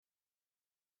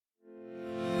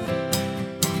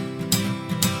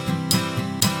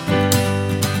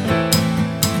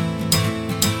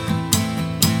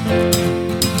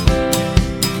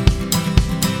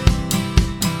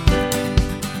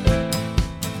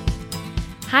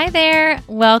Hi there.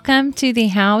 Welcome to the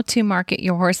How to Market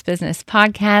Your Horse Business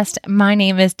podcast. My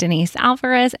name is Denise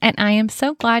Alvarez, and I am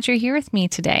so glad you're here with me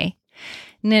today.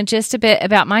 Now, just a bit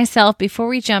about myself before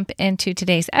we jump into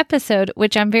today's episode,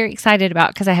 which I'm very excited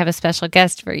about because I have a special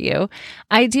guest for you.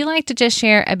 I do like to just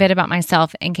share a bit about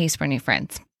myself in case we're new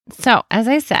friends. So, as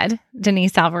I said,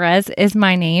 Denise Alvarez is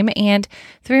my name, and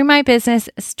through my business,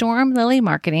 Storm Lily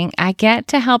Marketing, I get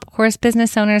to help horse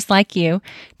business owners like you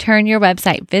turn your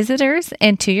website visitors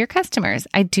into your customers.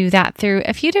 I do that through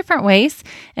a few different ways,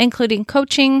 including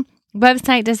coaching,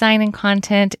 website design and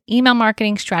content, email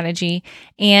marketing strategy,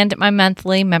 and my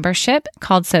monthly membership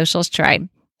called Social Stride.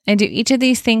 I do each of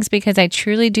these things because I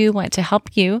truly do want to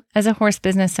help you as a horse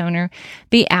business owner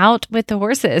be out with the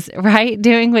horses, right?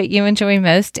 Doing what you enjoy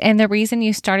most and the reason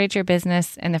you started your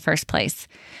business in the first place.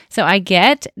 So I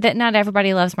get that not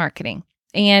everybody loves marketing.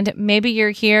 And maybe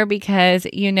you're here because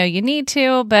you know you need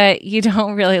to, but you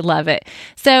don't really love it.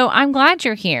 So I'm glad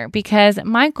you're here because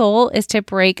my goal is to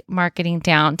break marketing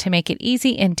down to make it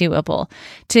easy and doable,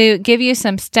 to give you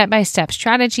some step-by-step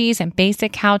strategies and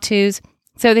basic how-tos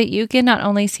so that you can not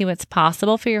only see what's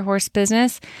possible for your horse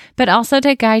business, but also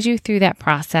to guide you through that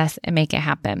process and make it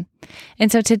happen.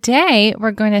 And so today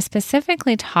we're going to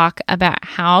specifically talk about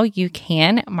how you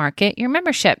can market your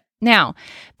membership. Now,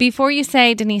 before you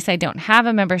say, Denise, I don't have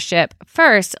a membership,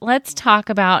 first, let's talk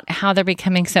about how they're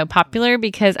becoming so popular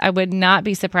because I would not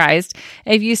be surprised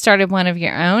if you started one of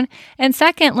your own. And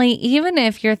secondly, even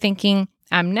if you're thinking,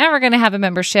 I'm never going to have a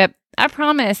membership, I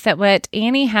promise that what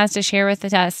Annie has to share with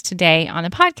us today on the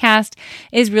podcast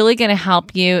is really going to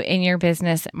help you in your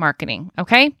business marketing,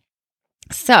 okay?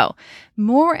 So,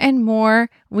 more and more,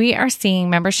 we are seeing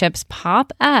memberships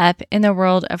pop up in the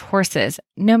world of horses.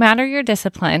 No matter your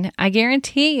discipline, I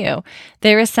guarantee you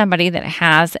there is somebody that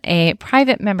has a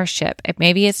private membership.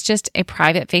 Maybe it's just a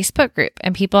private Facebook group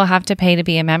and people have to pay to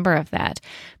be a member of that.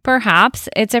 Perhaps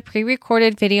it's a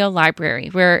pre-recorded video library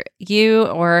where you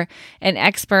or an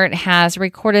expert has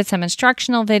recorded some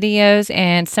instructional videos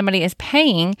and somebody is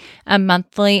paying a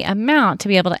monthly amount to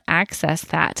be able to access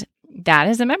that. That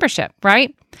is a membership,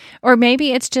 right? Or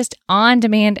maybe it's just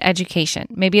on-demand education.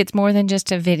 Maybe it's more than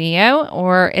just a video,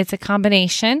 or it's a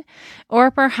combination.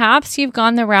 Or perhaps you've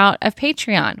gone the route of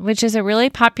Patreon, which is a really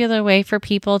popular way for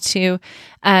people to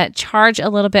charge a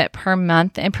little bit per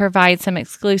month and provide some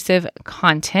exclusive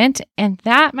content. And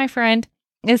that, my friend,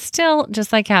 is still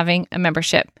just like having a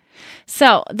membership.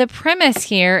 So the premise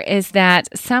here is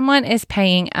that someone is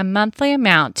paying a monthly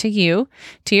amount to you,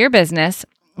 to your business,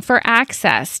 for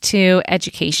access to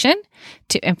education,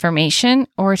 to information,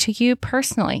 or to you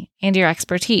personally and your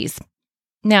expertise.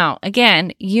 Now,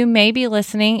 again, you may be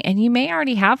listening and you may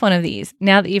already have one of these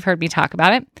now that you've heard me talk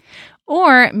about it.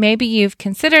 Or maybe you've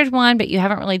considered one, but you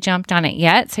haven't really jumped on it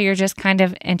yet. So you're just kind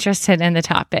of interested in the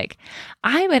topic.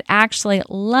 I would actually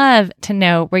love to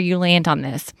know where you land on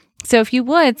this. So if you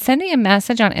would, send me a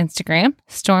message on Instagram,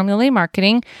 Storm Lily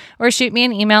Marketing, or shoot me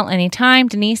an email anytime,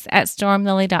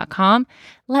 denise@stormlily.com.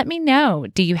 Let me know.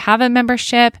 Do you have a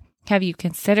membership? Have you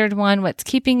considered one? What's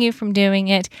keeping you from doing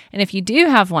it? And if you do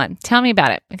have one, tell me about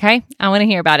it, okay? I want to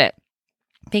hear about it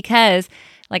because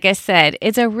like I said,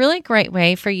 it's a really great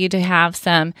way for you to have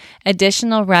some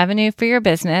additional revenue for your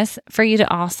business, for you to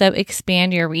also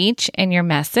expand your reach and your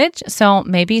message. So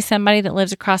maybe somebody that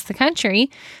lives across the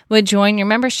country would join your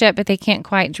membership, but they can't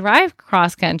quite drive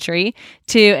cross country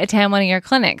to attend one of your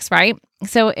clinics, right?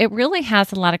 So it really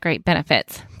has a lot of great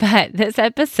benefits. But this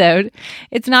episode,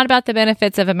 it's not about the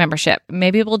benefits of a membership.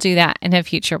 Maybe we'll do that in a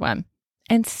future one.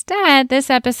 Instead, this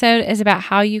episode is about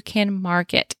how you can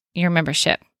market your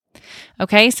membership.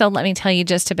 Okay, so let me tell you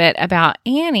just a bit about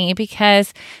Annie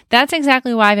because that's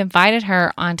exactly why I've invited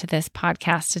her onto this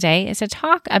podcast today is to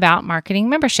talk about marketing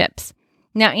memberships.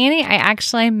 Now, Annie, I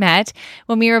actually met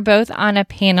when we were both on a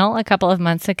panel a couple of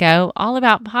months ago all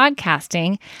about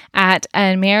podcasting at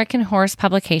an American Horse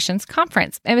Publications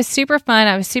conference. It was super fun.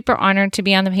 I was super honored to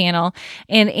be on the panel.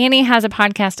 And Annie has a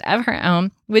podcast of her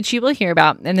own, which you will hear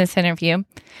about in this interview.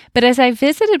 But as I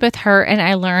visited with her and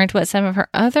I learned what some of her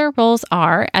other roles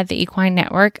are at the Equine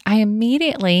Network, I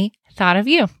immediately thought of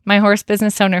you, my horse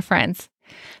business owner friends,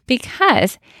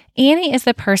 because Annie is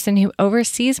the person who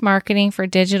oversees marketing for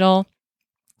digital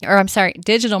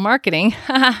marketing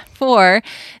for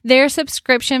their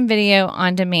subscription video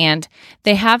on demand.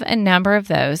 They have a number of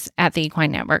those at the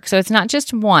Equine Network. So it's not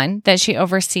just one that she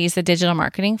oversees the digital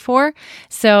marketing for.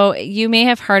 So you may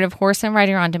have heard of Horse and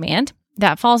Rider on Demand.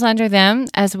 that falls under them,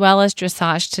 as well as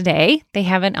Dressage Today. They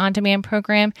have an on-demand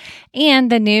program,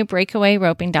 and the new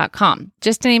breakawayroping.com,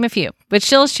 just to name a few, but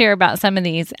she'll share about some of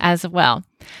these as well.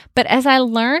 But as I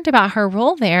learned about her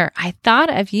role there, I thought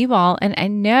of you all, and I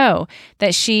know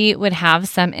that she would have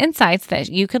some insights that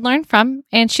you could learn from,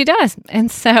 and she does.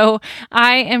 And so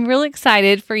I am really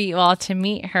excited for you all to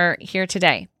meet her here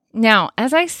today. Now,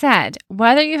 as I said,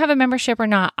 whether you have a membership or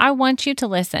not, I want you to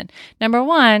listen. Number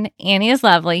one, Annie is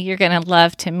lovely. You're going to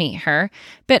love to meet her,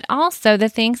 but also the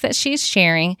things that she's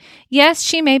sharing. Yes,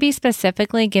 she may be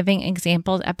specifically giving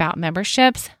examples about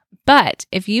memberships, but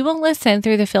if you will listen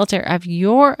through the filter of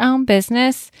your own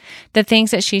business, the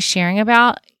things that she's sharing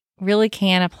about really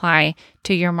can apply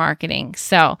to your marketing.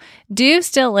 So do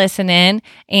still listen in.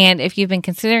 And if you've been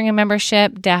considering a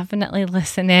membership, definitely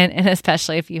listen in, and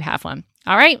especially if you have one.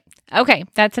 All right. Okay.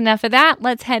 That's enough of that.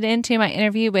 Let's head into my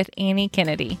interview with Annie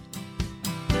Kennedy.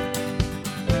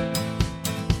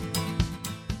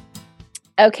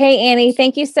 Okay, Annie,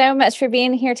 thank you so much for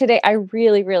being here today. I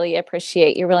really, really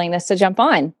appreciate your willingness to jump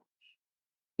on.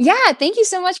 Yeah, thank you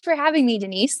so much for having me,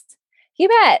 Denise. You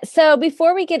bet. So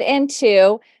before we get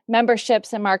into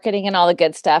memberships and marketing and all the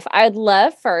good stuff, I'd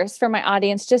love first for my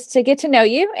audience just to get to know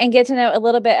you and get to know a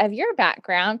little bit of your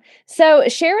background. So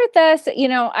share with us,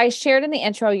 I shared in the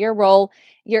intro your role,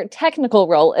 your technical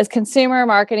role as consumer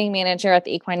marketing manager at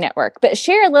the Equine Network, but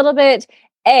share a little bit,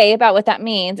 A, about what that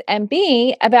means, and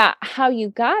B, about how you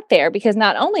got there, because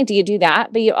not only do you do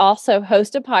that, but you also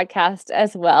host a podcast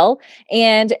as well.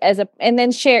 And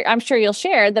then share, I'm sure you'll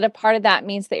share that a part of that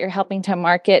means that you're helping to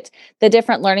market the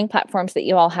different learning platforms that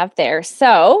you all have there.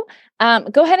 So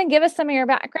go ahead and give us some of your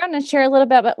background and share a little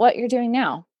bit about what you're doing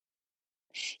now.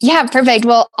 Yeah, perfect.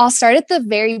 Well, I'll start at the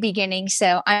very beginning.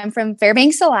 So I'm from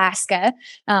Fairbanks, Alaska,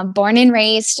 born and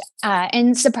raised.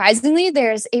 And surprisingly,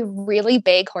 there's a really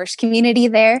big horse community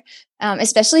there,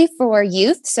 especially for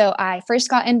youth. So I first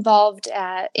got involved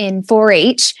in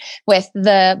 4-H with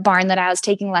the barn that I was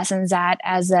taking lessons at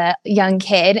as a young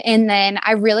kid. And then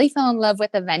I really fell in love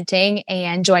with eventing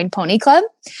and joined Pony Club.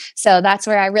 So that's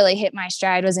where I really hit my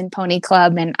stride, was in Pony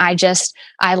Club. And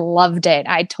I loved it.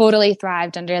 I totally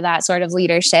thrived under that sort of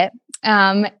leadership.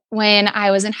 When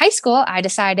I was in high school, I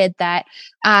decided that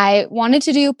I wanted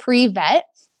to do pre-vet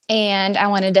and I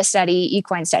wanted to study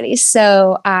equine studies.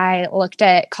 So I looked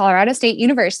at Colorado State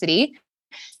University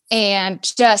and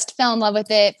just fell in love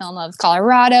with it, fell in love with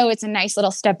Colorado. It's a nice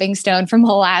little stepping stone from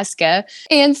Alaska.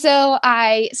 And so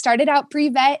I started out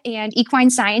pre-vet and equine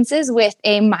sciences with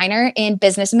a minor in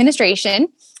business administration.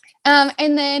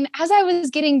 And then as I was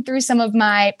getting through some of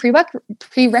my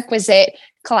prerequisite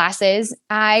classes,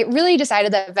 I really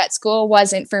decided that vet school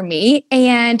wasn't for me.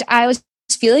 And I was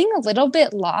feeling a little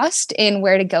bit lost in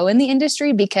where to go in the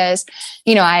industry because,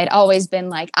 I had always been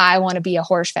like, I want to be a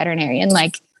horse veterinarian.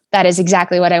 Like, that is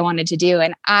exactly what I wanted to do.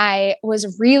 And I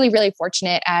was really, really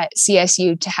fortunate at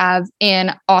CSU to have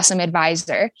an awesome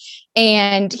advisor.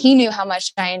 And he knew how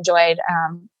much I enjoyed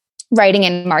writing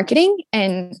and marketing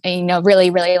and really,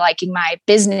 really liking my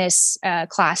business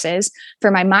classes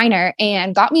for my minor,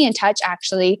 and got me in touch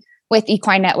actually with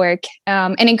Equine Network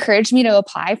and encouraged me to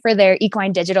apply for their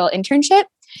equine digital internship.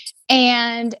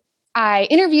 And I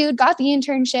interviewed, got the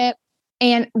internship,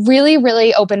 and really,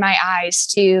 really opened my eyes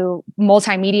to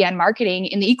multimedia and marketing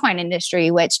in the equine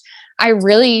industry, which I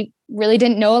really, really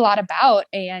didn't know a lot about,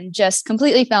 and just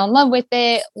completely fell in love with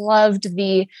it. Loved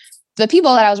the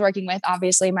people that I was working with.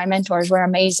 Obviously, my mentors were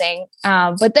amazing,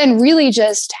 but then really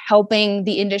just helping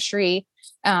the industry,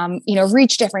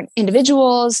 reach different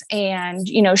individuals and,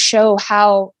 show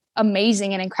how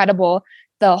amazing and incredible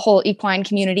the whole equine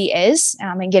community is,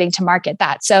 and getting to market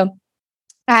that. So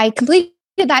I completed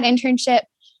that internship,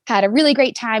 had a really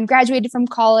great time, graduated from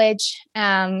college,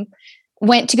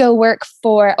 went to go work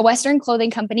for a Western clothing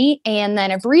company and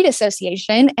then a breed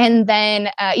association. And then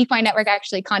Equine Network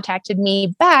actually contacted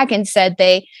me back and said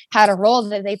they had a role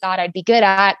that they thought I'd be good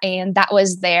at. And that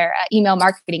was their email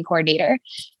marketing coordinator.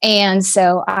 And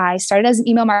so I started as an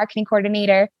email marketing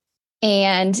coordinator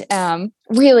and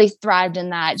really thrived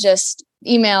in that. Just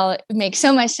email makes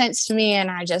so much sense to me. And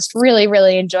I just really,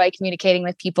 really enjoy communicating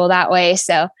with people that way.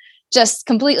 So just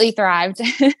completely thrived.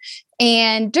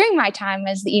 And during my time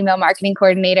as the email marketing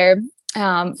coordinator,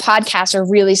 podcasts are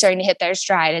really starting to hit their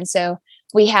stride. And so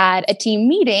we had a team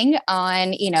meeting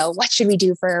on, what should we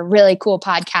do for a really cool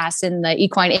podcast in the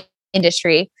equine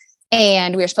industry.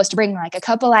 And we were supposed to bring like a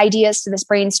couple ideas to this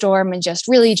brainstorm and just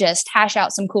really just hash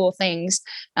out some cool things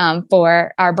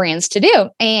for our brands to do.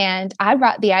 And I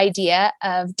brought the idea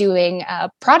of doing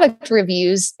product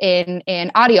reviews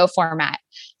in audio format.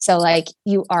 So like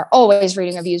you are always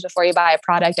reading reviews before you buy a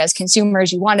product. As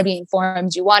consumers, you want to be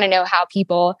informed. You want to know how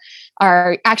people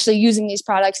are actually using these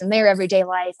products in their everyday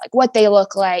life, like what they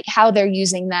look like, how they're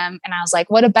using them. And I was like,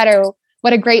 what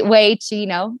a great way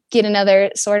to, get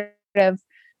another sort of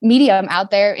medium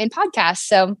out there in podcasts.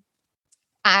 So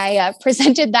I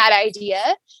presented that idea,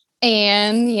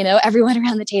 and, everyone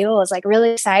around the table was like really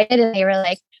excited, and they were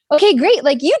like, okay, great.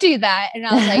 Like you do that. And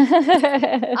I was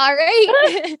like, all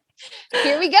right,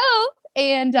 here we go.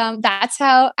 And that's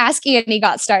how Ask Annie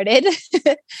got started.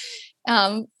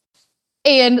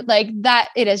 And like that,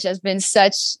 it has just been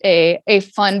such a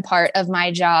fun part of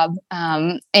my job.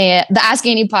 And the Ask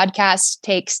Annie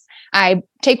podcast I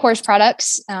take horse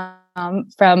products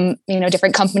from,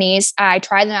 different companies. I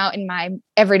try them out in my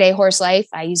everyday horse life.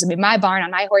 I use them in my barn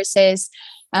on my horses,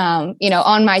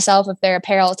 on myself if they're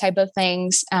apparel type of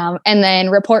things, and then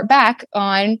report back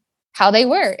on how they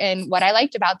were and what I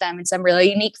liked about them and some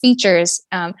really unique features.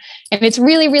 And it's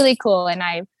really, really cool. And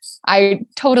I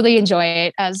totally enjoy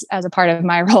it as a part of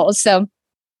my role. So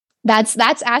that's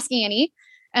Ask Annie.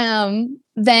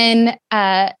 Then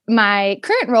my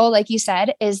current role, like you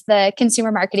said, is the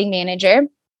consumer marketing manager.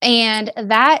 And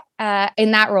that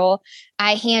in that role,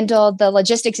 I handle the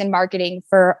logistics and marketing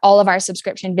for all of our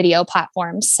subscription video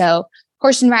platforms. So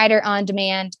Horse and Rider on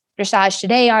Demand, Dressage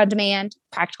Today on Demand,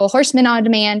 Practical Horseman on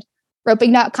Demand,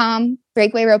 roping.com,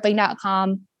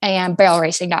 breakawayroping.com, and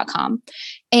barrelracing.com.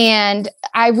 And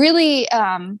I really,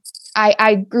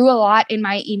 I grew a lot in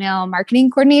my email marketing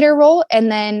coordinator role.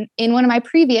 And then in one of my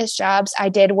previous jobs, I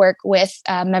did work with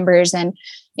members and,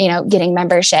 getting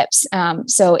memberships.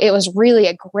 So it was really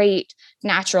a great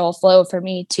natural flow for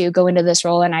me to go into this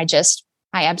role. And I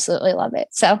absolutely love it.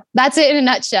 So that's it in a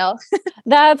nutshell.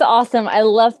 That's awesome. I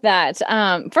love that.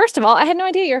 First of all, I had no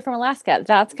idea you're from Alaska.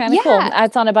 That's kind of cool.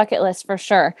 That's on a bucket list for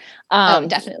sure.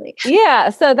 Definitely. Yeah.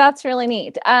 So that's really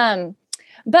neat.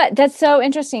 But that's so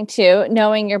interesting too,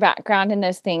 knowing your background in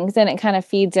those things, and it kind of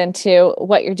feeds into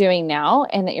what you're doing now,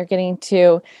 and that you're getting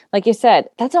to, like you said,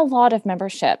 that's a lot of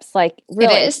memberships. Like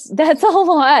really, it is. That's a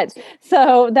lot.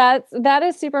 So that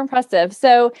is super impressive.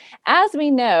 So as we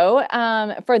know,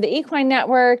 for the Equine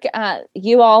Network,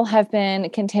 you all have been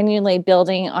continually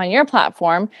building on your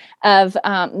platform of,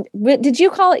 did you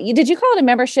call it a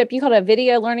membership? You call it a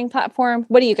video learning platform?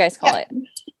 What do you guys call it?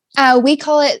 We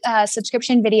call it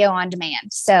subscription video on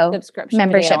demand. So subscription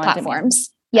membership platforms.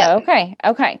 Yeah.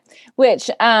 Okay. Which,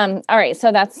 all right.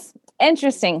 So that's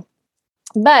interesting.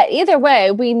 But either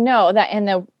way, we know that in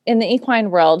the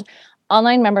equine world,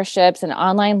 online memberships and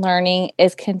online learning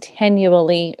is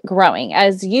continually growing,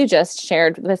 as you just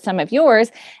shared with some of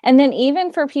yours. And then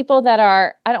even for people that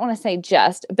are, I don't want to say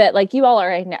just, but like you all are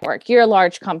a network, you're a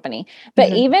large company, but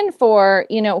even for,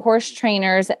 horse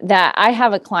trainers, that I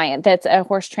have a client that's a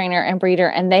horse trainer and breeder,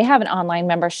 and they have an online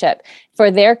membership for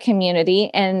their community,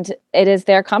 and it is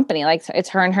their company. Like it's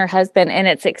her and her husband, and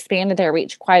it's expanded their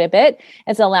reach quite a bit.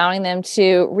 It's allowing them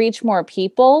to reach more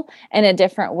people in a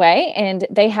different way. And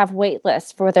they have wait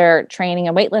lists for their training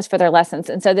and wait lists for their lessons.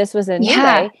 And so this was a new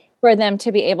way for them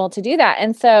to be able to do that.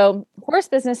 And so horse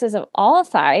businesses of all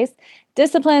size,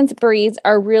 disciplines, breeds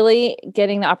are really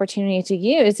getting the opportunity to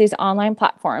use these online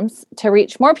platforms to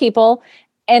reach more people,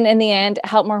 and in the end,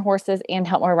 help more horses and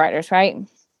help more riders, right?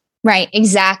 Right.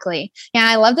 Exactly. Yeah.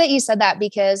 I love that you said that,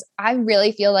 because I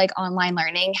really feel like online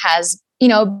learning has,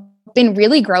 been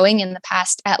really growing in the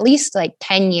past, at least like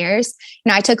 10 years.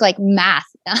 I took like math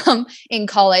in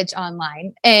college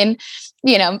online, and,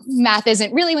 math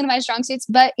isn't really one of my strong suits,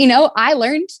 but, I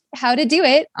learned how to do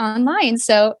it online.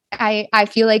 So I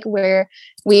feel like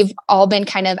we've all been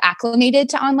kind of acclimated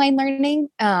to online learning.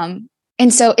 And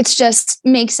so it's just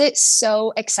makes it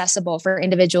so accessible for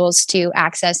individuals to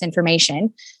access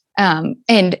information. And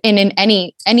in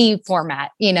any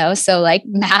format, so like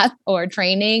math or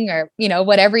training or,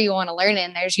 whatever you want to learn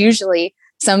in, there's usually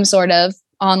some sort of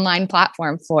online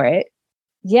platform for it.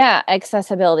 Yeah.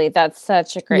 Accessibility. That's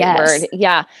such a great word.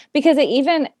 Yeah. Because it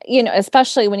even,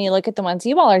 especially when you look at the ones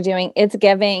you all are doing, it's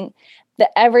giving the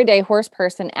everyday horse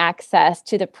person access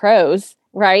to the pros,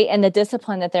 right? And the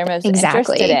discipline that they're most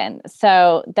interested in.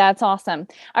 So that's awesome.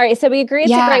 All right. So we agree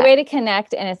it's a great way to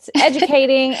connect, and it's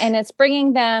educating and it's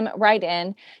bringing them right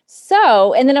in.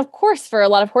 So, and then of course, for a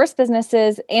lot of horse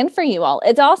businesses and for you all,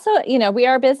 it's also, we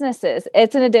are businesses.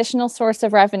 It's an additional source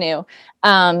of revenue.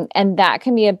 And that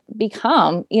can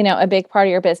become, a big part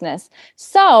of your business.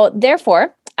 So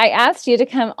therefore, I asked you to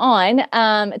come on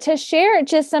to share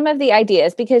just some of the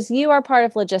ideas because you are part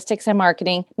of logistics and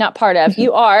marketing, not part of,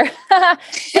 you are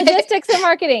logistics and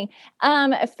marketing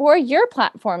for your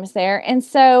platforms there. And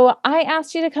so I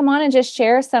asked you to come on and just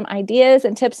share some ideas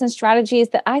and tips and strategies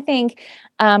that I think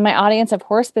my audience of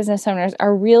horse business owners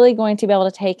are really going to be able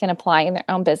to take and apply in their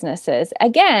own businesses.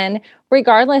 Again,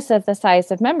 regardless of the size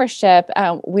of membership,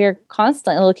 we're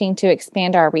constantly looking to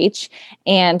expand our reach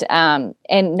and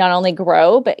not only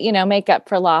grow, but make up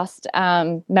for lost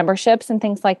memberships and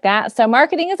things like that. So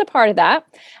marketing is a part of that.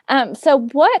 So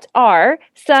what are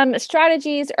some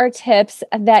strategies or tips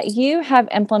that you have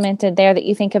implemented there that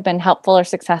you think have been helpful or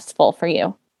successful for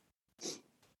you?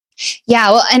 Yeah,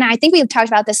 well, and I think we've talked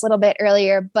about this a little bit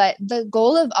earlier, but the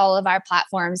goal of all of our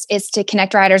platforms is to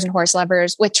connect riders and horse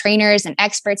lovers with trainers and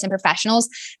experts and professionals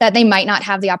that they might not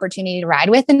have the opportunity to ride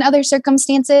with in other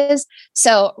circumstances.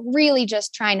 So really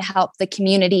just trying to help the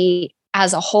community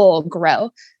as a whole grow.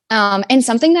 And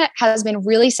something that has been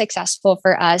really successful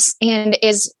for us and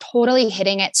is totally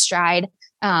hitting its stride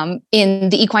in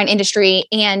the equine industry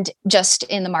and just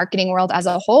in the marketing world as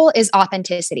a whole is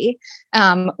authenticity.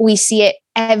 We see it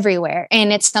everywhere.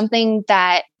 And it's something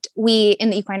that we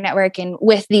in the Equine Network and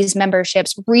with these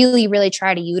memberships really, really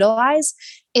try to utilize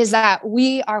is that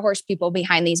we are horse people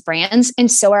behind these brands.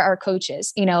 And so are our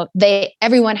coaches.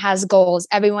 Everyone has goals,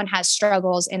 everyone has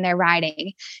struggles in their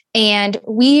riding. And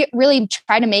we really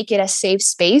try to make it a safe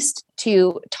space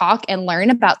to talk and learn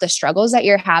about the struggles that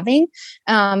you're having.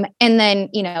 And then,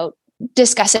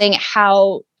 discussing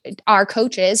how our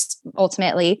coaches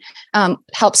ultimately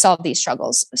help solve these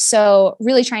struggles. So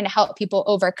really trying to help people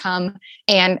overcome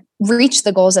and reach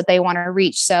the goals that they want to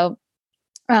reach. So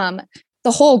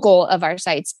the whole goal of our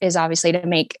sites is obviously to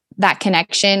make that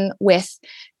connection with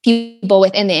people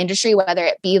within the industry, whether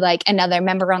it be like another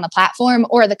member on the platform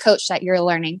or the coach that you're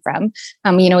learning from.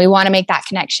 We want to make that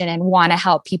connection and want to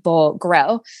help people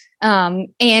grow.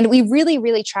 And we really,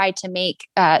 really try to make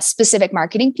specific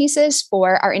marketing pieces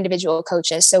for our individual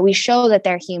coaches. So we show that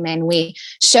they're human. We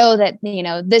show that,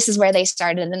 this is where they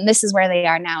started and this is where they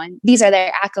are now. And these are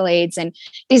their accolades. And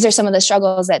these are some of the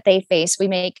struggles that they face. We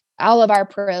make all of our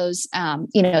pros,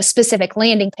 specific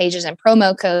landing pages and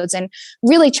promo codes, and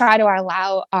really try to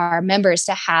allow our members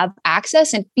to have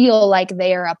access and feel like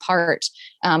they are a part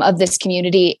of this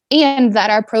community and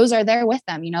that our pros are there with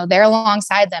them. They're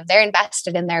alongside them. They're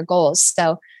invested in their goals.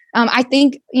 So I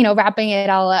think, wrapping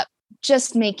it all up,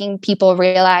 just making people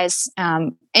realize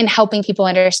and helping people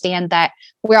understand that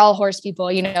we're all horse people.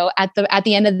 At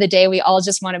the end of the day, we all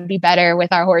just want to be better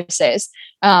with our horses.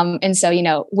 And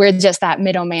so, we're just that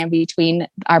middleman between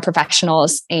our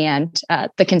professionals and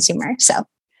the consumer. So.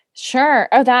 Sure.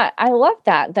 Oh, I love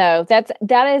that though.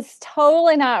 That is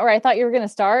totally not where I thought you were going to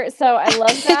start. So I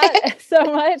love that so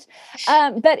much.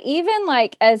 But even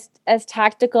like as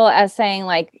tactical as saying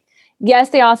like, yes,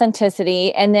 the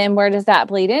authenticity. And then where does that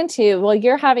bleed into? Well,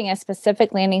 you're having a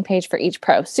specific landing page for each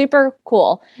pro. Super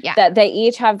cool. Yeah. That they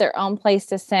each have their own place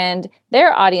to send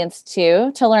their audience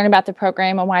to learn about the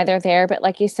program and why they're there. But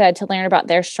like you said, to learn about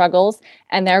their struggles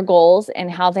and their goals and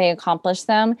how they accomplish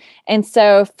them. And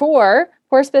so for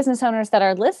horse business owners that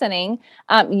are listening,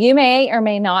 you may or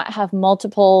may not have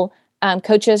multiple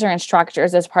coaches or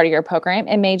instructors as part of your program.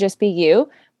 It may just be you.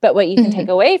 But what you can take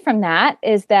away from that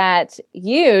is that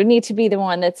you need to be the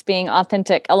one that's being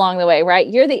authentic along the way, right?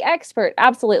 You're the expert.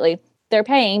 Absolutely. They're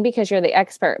paying because you're the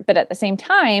expert. But at the same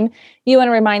time, you want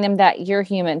to remind them that you're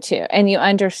human too. And you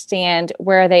understand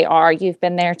where they are. You've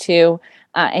been there too.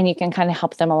 And you can kind of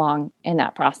help them along in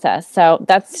that process. So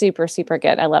that's super, super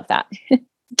good. I love that.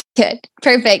 Good.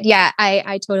 Perfect. Yeah.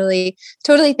 I totally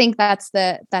think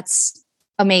that's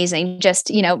amazing.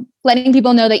 Just, letting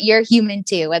people know that you're human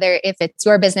too, whether if it's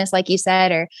your business, like you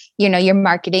said, or, you're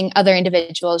marketing other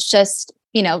individuals, just,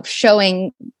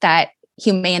 showing that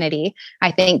humanity,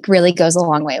 I think really goes a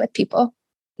long way with people.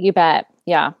 You bet.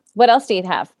 Yeah. What else do you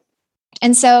have?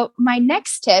 And so my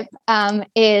next tip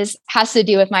has to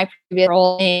do with my previous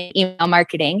role in email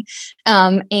marketing.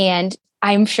 And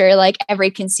I'm sure like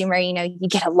every consumer, you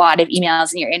get a lot of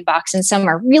emails in your inbox and some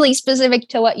are really specific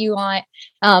to what you want.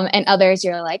 And others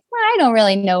you're like, well, I don't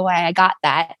really know why I got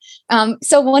that.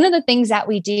 So one of the things that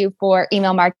we do for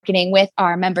email marketing with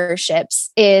our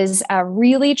memberships is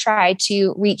really try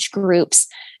to reach groups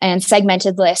and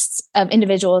segmented lists of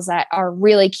individuals that are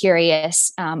really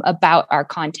curious about our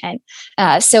content.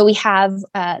 So we have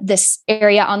this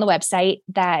area on the website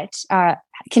that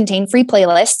contain free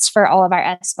playlists for all of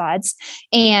our SVODs,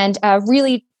 and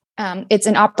really it's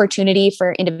an opportunity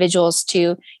for individuals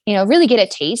to, really get a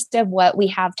taste of what we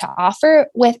have to offer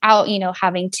without,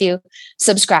 having to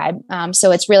subscribe.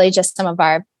 So it's really just some of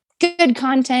our good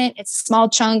content. It's a small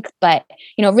chunk, but,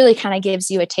 really kind of gives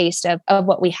you a taste of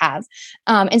what we have.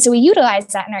 And so we utilize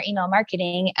that in our email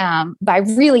marketing by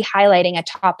really highlighting a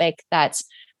topic that's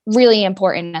really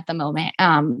important at the moment.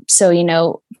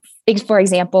 For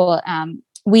example,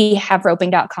 we have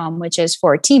roping.com, which is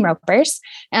for team ropers.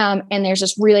 And there's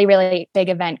this really, really big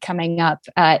event coming up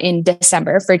in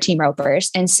December for team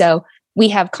ropers. And so we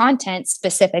have content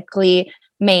specifically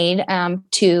made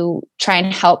to try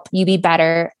and help you be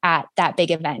better at that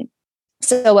big event.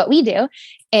 So what we do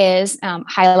is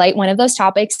highlight one of those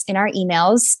topics in our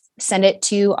emails, send it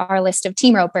to our list of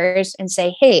team ropers and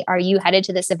say, hey, are you headed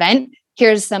to this event?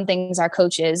 Here's some things our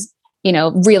coaches,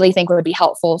 really think would be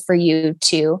helpful for you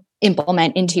to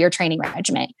implement into your training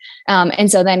regimen. And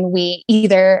so then we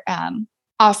either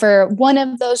offer one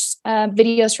of those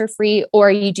videos for free,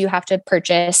 or you do have to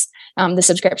purchase the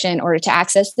subscription in order to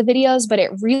access the videos. But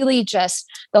it really just,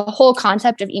 the whole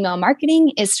concept of email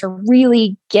marketing is to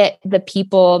really get the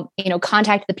people,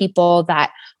 contact the people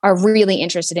that are really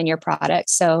interested in your product.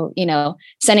 So,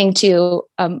 sending to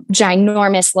a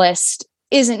ginormous list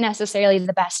isn't necessarily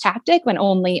the best tactic when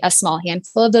only a small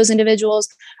handful of those individuals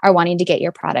are wanting to get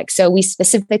your product. So we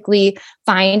specifically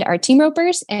find our team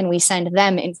ropers and we send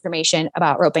them information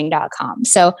about roping.com.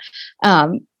 So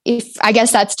I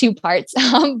guess that's two parts,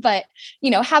 but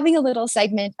having a little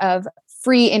segment of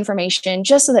free information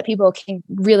just so that people can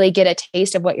really get a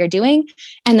taste of what you're doing.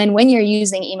 And then when you're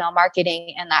using email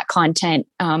marketing and that content,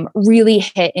 really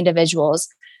hit individuals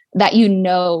that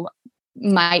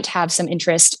might have some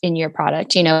interest in your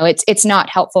product. It's not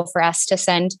helpful for us to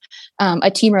send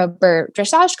a team roper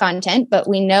dressage content, but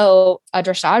we know a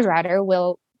dressage rider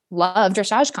will love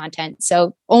dressage content.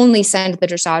 So only send the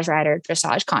dressage rider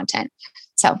dressage content.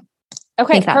 So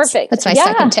okay, perfect. That's my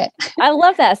second tip. I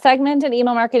love that. Segmented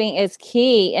email marketing is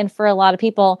key. And for a lot of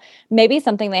people, maybe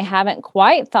something they haven't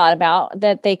quite thought about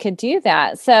that they could do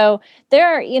that. So there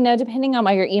are, depending on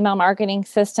what your email marketing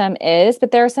system is,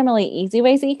 but there are some really easy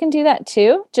ways that you can do that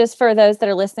too. Just for those that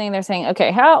are listening, they're saying,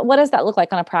 okay, what does that look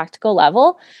like on a practical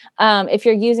level? If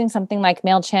you're using something like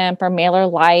MailChimp or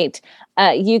MailerLite,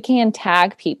 you can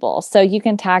tag people. So you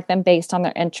can tag them based on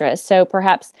their interests. So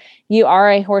perhaps you are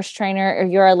a horse trainer or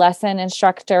you're a lesson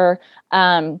instructor,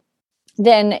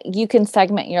 then you can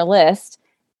segment your list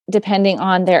depending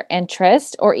on their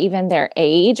interest or even their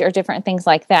age or different things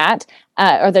like that,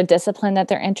 or the discipline that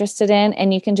they're interested in.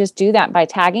 And you can just do that by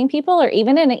tagging people, or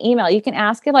even in an email. You can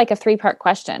ask it like a 3-part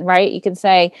question, right? You can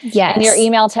say, yes, in your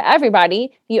email to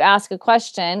everybody, you ask a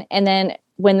question, and then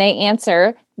when they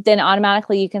answer, then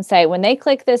automatically you can say, when they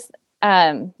click this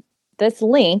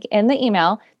link in the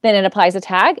email, then it applies a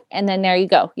tag. And then there you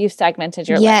go. You've segmented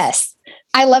your list. Yes.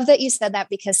 I love that you said that,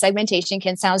 because segmentation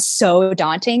can sound so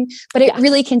daunting, but it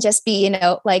really can just be,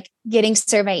 like getting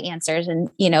survey answers and,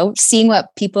 seeing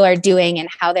what people are doing and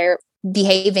how they're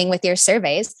behaving with your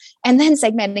surveys, and then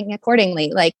segmenting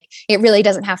accordingly. Like, it really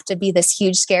doesn't have to be this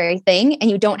huge, scary thing. And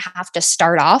you don't have to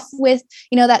start off with,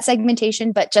 that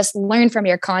segmentation, but just learn from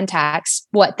your contacts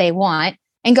what they want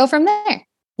and go from there.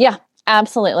 Yeah,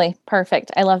 absolutely.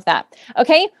 Perfect. I love that.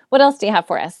 Okay. What else do you have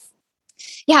for us?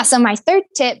 Yeah. So my third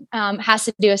tip has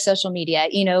to do with social media.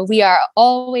 We are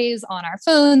always on our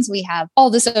phones. We have all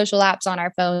the social apps on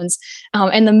our phones.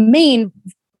 And the main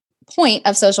point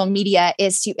of social media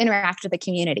is to interact with the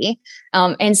community.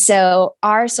 And so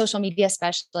our social media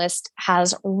specialist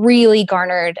has really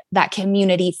garnered that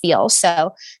community feel.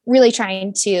 So really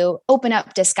trying to open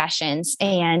up discussions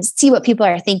and see what people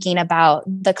are thinking about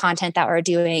the content that we're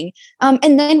doing.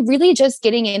 And then really just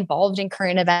getting involved in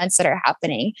current events that are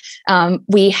happening.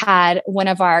 We had one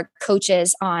of our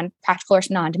coaches on Practical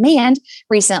Horseman On Demand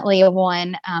recently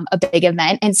won a big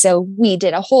event. And so we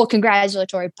did a whole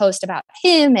congratulatory post about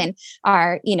him, and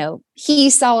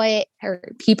he saw it, or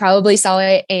he probably saw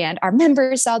it, and our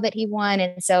members saw that he won.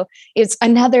 And so it's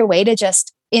another way to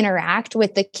just interact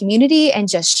with the community and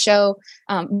just show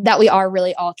that we are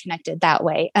really all connected that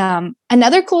way.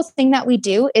 Another cool thing that we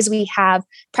do is we have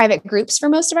private groups for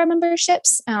most of our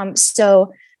memberships.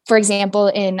 So for example,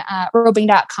 in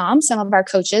roping.com, some of our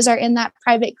coaches are in that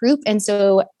private group. And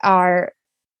so our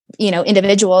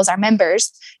individuals, our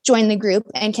members, join the group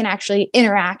and can actually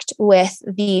interact with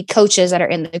the coaches that are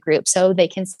in the group. So they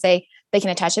can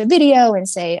attach a video and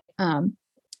say,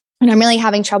 and I'm really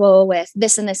having trouble with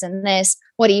this and this and this.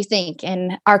 What do you think?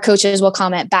 And our coaches will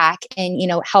comment back and,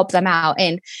 help them out.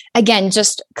 And again,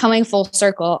 just coming full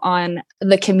circle on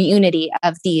the community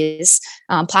of these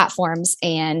platforms,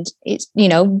 and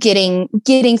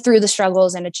getting through the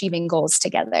struggles and achieving goals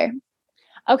together.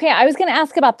 Okay, I was going to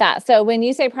ask about that. So when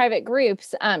you say private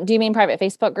groups, do you mean private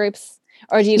Facebook groups?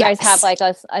 Or do you guys have Yes.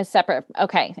 like a separate?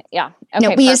 Okay. Yeah.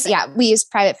 No, Okay. we use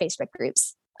private Facebook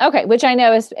groups. Okay, which I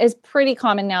know is pretty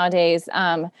common nowadays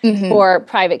for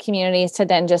private communities to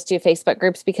then just do Facebook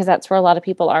groups, because that's where a lot of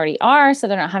people already are. So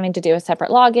they're not having to do a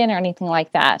separate login or anything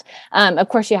like that. Of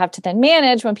course, you have to then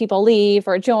manage when people leave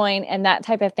or join and that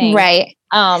type of thing. Right.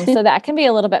 So that can be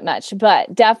a little bit much,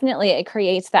 but definitely it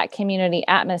creates that community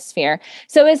atmosphere.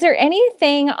 So is there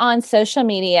anything on social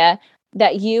media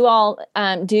that you all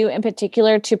do in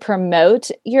particular to promote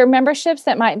your memberships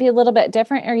that might be a little bit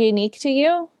different or unique to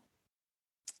you?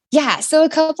 Yeah. So a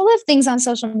couple of things on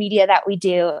social media that we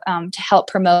do to help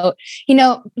promote,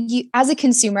 you, as a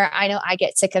consumer, I know I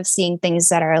get sick of seeing things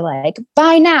that are like,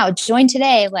 buy now, join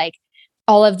today, like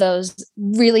all of those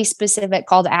really specific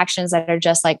call to actions that are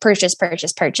just like purchase,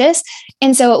 purchase, purchase.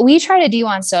 And so what we try to do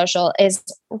on social is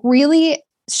really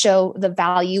show the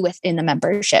value within the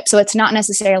membership. So it's not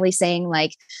necessarily saying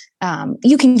like,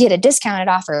 you can get a discounted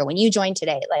offer when you join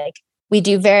today. Like, we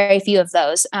do very few of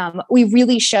those. We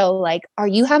really show like, are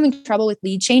you having trouble with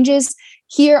lead changes?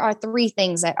 Here are 3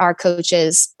 things that our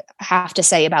coaches have to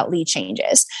say about lead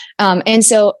changes. And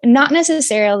so not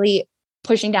necessarily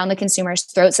pushing down the consumer's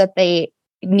throats that they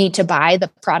need to buy the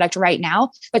product right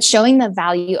now, but showing the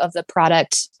value of the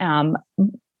product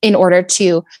in order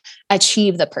to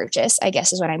achieve the purchase, I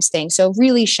guess is what I'm saying. So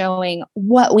really showing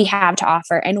what we have to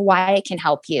offer and why it can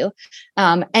help you.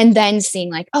 And then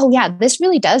seeing like, oh yeah, this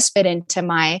really does fit into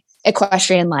my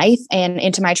equestrian life and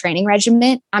into my training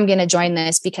regimen. I'm going to join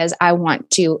this because I want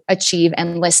to achieve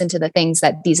and listen to the things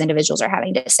that these individuals are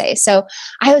having to say. So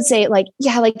I would say like,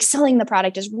 yeah, like selling the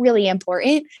product is really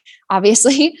important,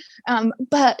 obviously.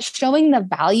 But showing the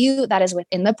value that is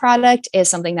within the product is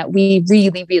something that we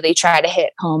really, really try to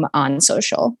hit home on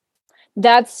social.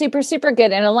 That's super, super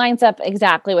good. And it lines up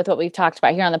exactly with what we've talked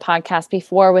about here on the podcast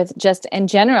before with just in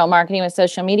general marketing with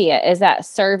social media, is that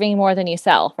serving more than you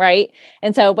sell, right?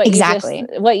 And so what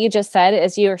you just said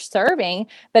is you're serving,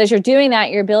 but as you're doing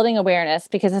that, you're building awareness,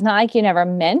 because it's not like you never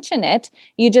mention it.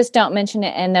 You just don't mention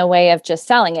it in the way of just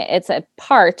selling it. It's a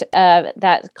part of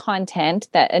that content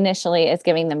that initially is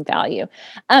giving them value.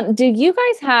 Do you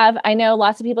guys have, I know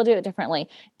lots of people do it differently.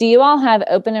 Do you all have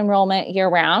open enrollment year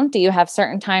round? Do you have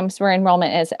certain times where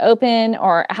enrollment is open,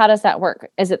 or how does that work?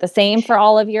 Is it the same for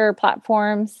all of your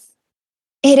platforms?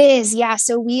 It is. Yeah.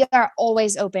 So we are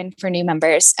always open for new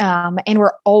members, and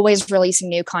we're always releasing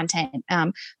new content.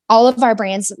 All of our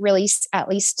brands release at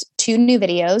least 2 new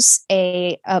videos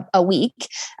a week,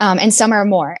 and some are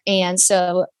more. And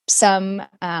so some,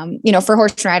 for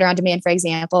Horse Rider on Demand, for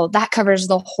example, that covers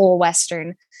the whole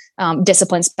Western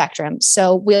discipline spectrum.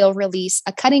 So we'll release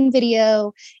a cutting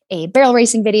video, a barrel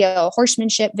racing video, a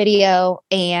horsemanship video,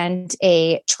 and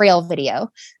a trail video,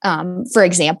 for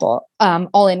example,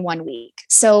 all in 1 week.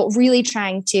 So really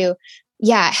trying to,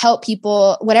 help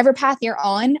people, whatever path you're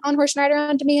on Horse Rider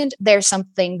on Demand, there's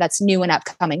something that's new and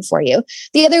upcoming for you.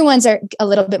 The other ones are a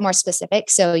little bit more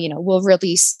specific. So, we'll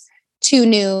release 2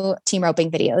 new team roping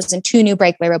videos and 2 new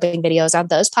breakaway roping videos on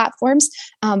those platforms.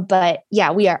 But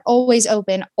yeah, we are always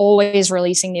open, always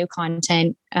releasing new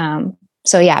content.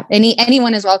 So yeah,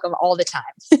 anyone is welcome all the time.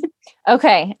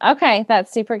 Okay.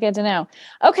 That's super good to know.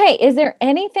 Okay. Is there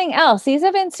anything else? These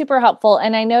have been super helpful.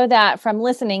 And I know that from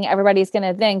listening, everybody's going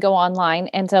to then go online.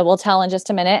 And so we'll tell in just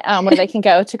a minute where they can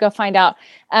go find out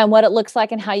what it looks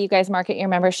like and how you guys market your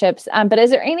memberships. But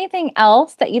is there anything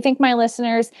else that you think my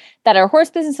listeners that are horse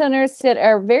business owners that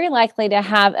are very likely to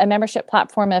have a membership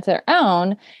platform of their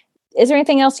own? Is there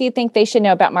anything else you think they should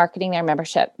know about marketing their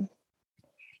membership?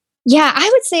 Yeah, I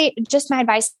would say just my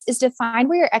advice is to find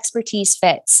where your expertise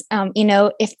fits.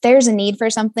 If there's a need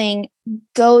for something,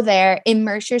 go there,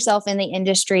 immerse yourself in the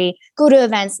industry, go to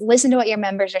events, listen to what your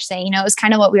members are saying. It was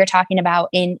kind of what we were talking about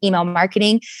in email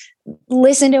marketing.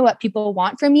 Listen to what people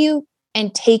want from you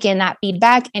and take in that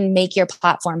feedback and make your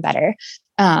platform better.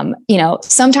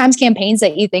 Sometimes campaigns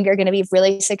that you think are going to be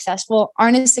really successful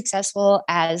aren't as successful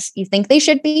as you think they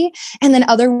should be. And then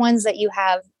other ones that you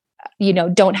have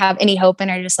don't have any hope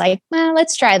and are just like, well,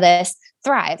 let's try this,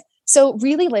 thrive. So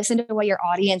really listen to what your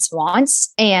audience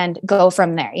wants and go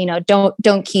from there.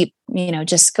 Don't keep,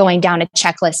 just going down a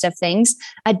checklist of things.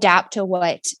 Adapt to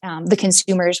what the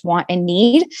consumers want and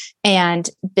need and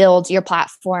build your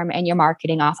platform and your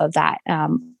marketing off of that.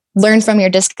 Learn from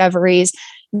your discoveries.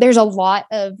 There's a lot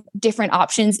of different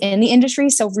options in the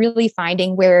industry. So really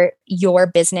finding where your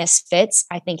business fits,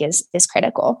 I think is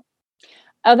critical.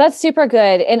 Oh, that's super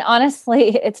good. And honestly,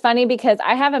 it's funny because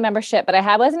I have a membership, but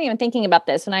wasn't even thinking about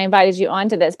this when I invited you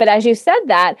onto this. But as you said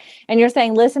that, and you're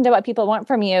saying, listen to what people want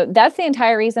from you, that's the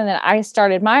entire reason that I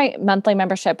started my monthly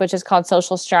membership, which is called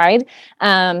Social Stride.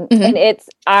 And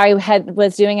I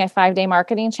was doing a 5-day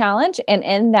marketing challenge. And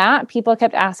in that, people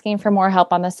kept asking for more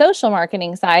help on the social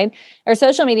marketing side or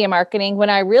social media marketing when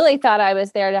I really thought I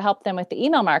was there to help them with the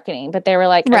email marketing. But they were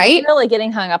like, I'm really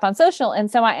getting hung up on social.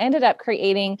 And so I ended up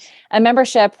creating a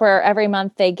membership where every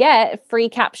month they get free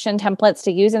caption templates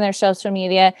to use in their social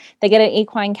media. They get an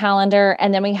equine calendar,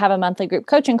 and then we have a monthly group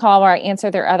coaching call where I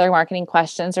answer their other marketing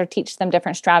questions or teach them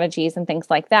different strategies and things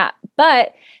like that.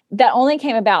 But that only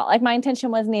came about, like my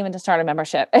intention wasn't even to start a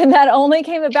membership. And that only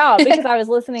came about because I was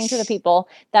listening to the people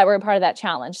that were a part of that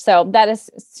challenge. So that is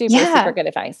super good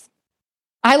advice.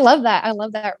 I love that. I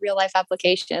love that real life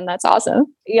application. That's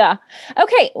awesome. Yeah.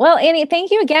 Okay. Well, Annie, thank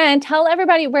you again. Tell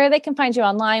everybody where they can find you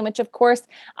online, which of course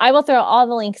I will throw all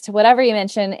the links to whatever you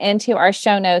mentioned into our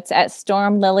show notes at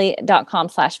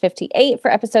stormlily.com/58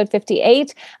 for episode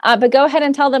 58. But go ahead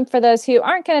and tell them, for those who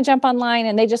aren't going to jump online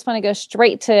and they just want to go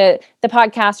straight to the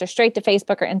podcast or straight to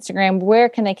Facebook or Instagram, where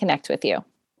can they connect with you?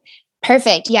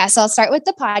 Perfect. Yeah. So I'll start with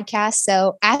the podcast.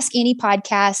 So Ask Annie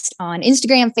Podcast on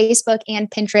Instagram, Facebook, and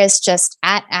Pinterest, just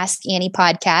at Ask Annie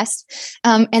Podcast.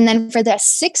 And then for the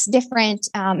 6 different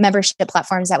membership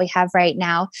platforms that we have right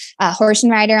now, Horse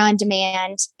and Rider On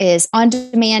Demand is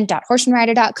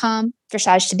ondemand.horseandrider.com.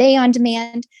 Dressage Today On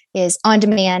Demand is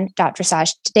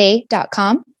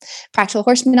ondemand.dressagetoday.com. Practical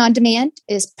Horseman On Demand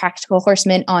is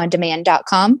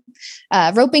practicalhorsemanondemand.com.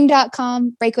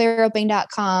 Roping.com,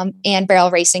 breakawayrroping.com, and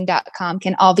barrelracing.com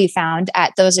can all be found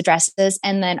at those addresses.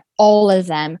 And then all of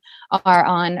them are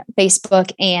on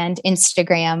Facebook and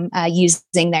Instagram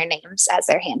using their names as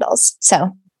their handles.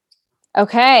 So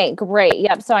okay, great.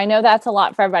 Yep. So I know that's a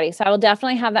lot for everybody. So I will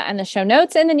definitely have that in the show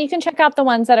notes. And then you can check out the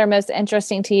ones that are most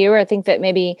interesting to you, or think that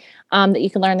maybe that you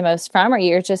can learn the most from, or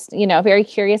you're just, very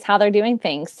curious how they're doing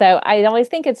things. So I always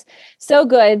think it's so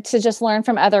good to just learn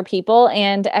from other people.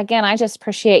 And again, I just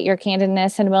appreciate your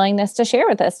candidness and willingness to share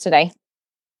with us today.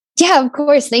 Yeah, of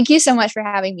course. Thank you so much for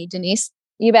having me, Denise.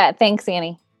 You bet. Thanks,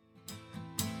 Annie.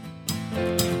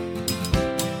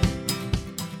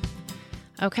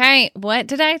 Okay, what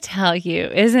did I tell you?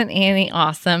 Isn't Annie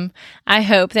awesome? I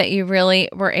hope that you really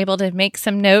were able to make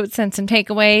some notes and some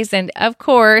takeaways. And of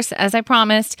course, as I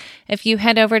promised, if you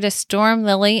head over to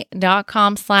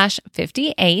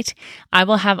stormlily.com/58, I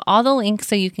will have all the links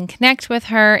so you can connect with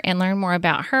her and learn more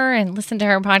about her and listen to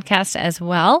her podcast as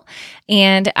well.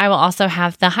 And I will also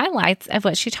have the highlights of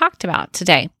what she talked about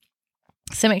today.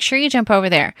 So make sure you jump over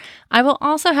there. I will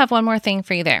also have one more thing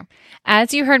for you there.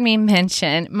 As you heard me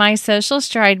mention, my Social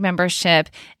Stride membership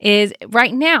is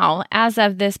right now, as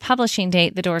of this publishing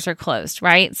date, the doors are closed,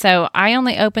 right? So I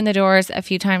only open the doors a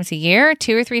few times a year,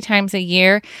 2 or 3 times a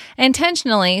year,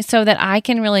 intentionally, so that I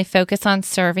can really focus on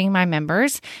serving my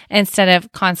members instead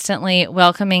of constantly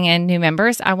welcoming in new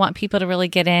members. I want people to really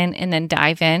get in and then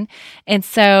dive in. And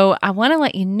so I want to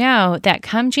let you know that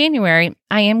come January,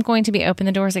 I am going to be open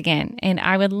the doors again, and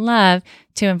I would love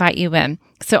to invite you in.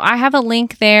 So I have a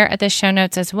link there at the show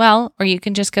notes as well, or you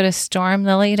can just go to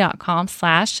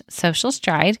stormlily.com/social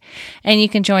stride, and you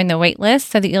can join the wait list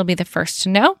so that you'll be the first to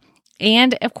know.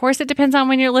 And of course, it depends on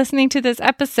when you're listening to this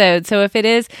episode. So if it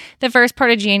is the first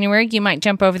part of January, you might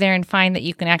jump over there and find that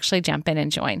you can actually jump in and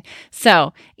join.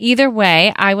 So either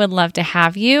way, I would love to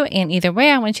have you. And either way,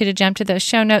 I want you to jump to those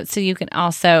show notes so you can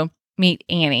also meet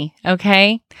Annie.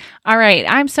 Okay. All right.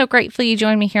 I'm so grateful you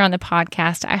joined me here on the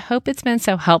podcast. I hope it's been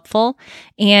so helpful.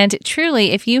 And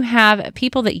truly, if you have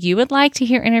people that you would like to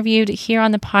hear interviewed here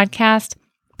on the podcast,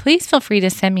 please feel free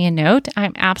to send me a note.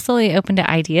 I'm absolutely open to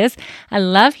ideas. I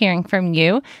love hearing from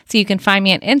you. So you can find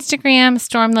me on Instagram,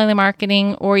 Storm Lily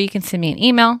Marketing, or you can send me an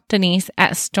email,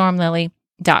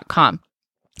 denise@stormlily.com.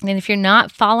 And if you're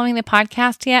not following the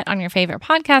podcast yet on your favorite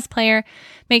podcast player,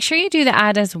 make sure you do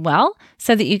that as well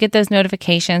so that you get those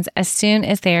notifications as soon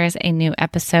as there is a new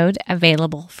episode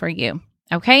available for you.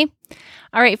 Okay?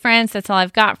 All right, friends, that's all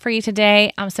I've got for you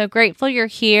today. I'm so grateful you're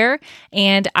here,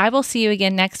 and I will see you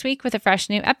again next week with a fresh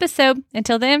new episode.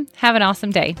 Until then, have an awesome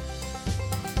day.